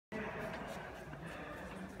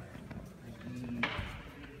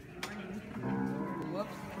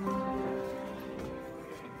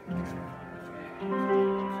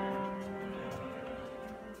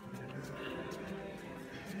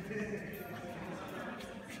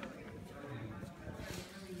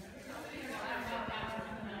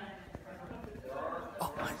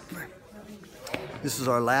This is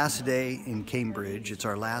our last day in Cambridge. It's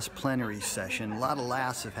our last plenary session. A lot of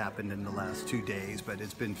laughs have happened in the last 2 days, but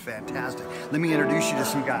it's been fantastic. Let me introduce you to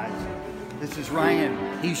some guys. This is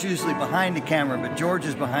Ryan. He's usually behind the camera, but George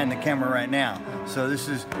is behind the camera right now. So this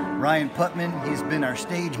is Ryan Putman. He's been our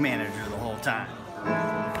stage manager the whole time.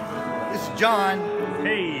 This is John.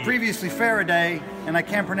 Hey. Previously Faraday, and I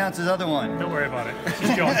can't pronounce his other one. Don't worry about it. This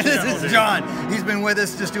is John. This is John. He's been with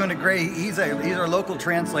us, just doing a great. He's our local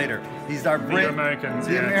translator. He's our Brit. The Americans.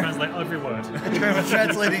 Yeah, translate every word.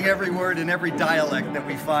 Translating every word in every dialect that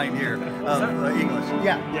we find here of English.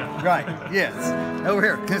 Yeah. Right. Yes. Over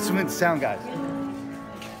here. This is the sound guys.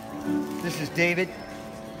 This is David.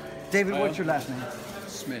 David, what's your last name?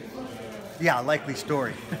 Smith. Yeah, likely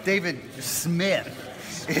story. David Smith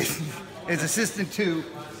is assistant to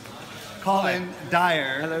Colin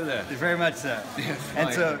Dyer. Hello there. Very much so. Yes,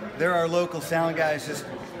 and so they're our local sound guys, just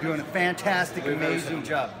doing a fantastic, amazing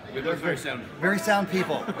job. We're very sound. Very sound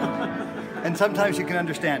people. And sometimes you can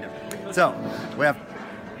understand them. So, we have...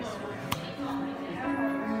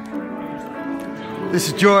 This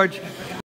is George.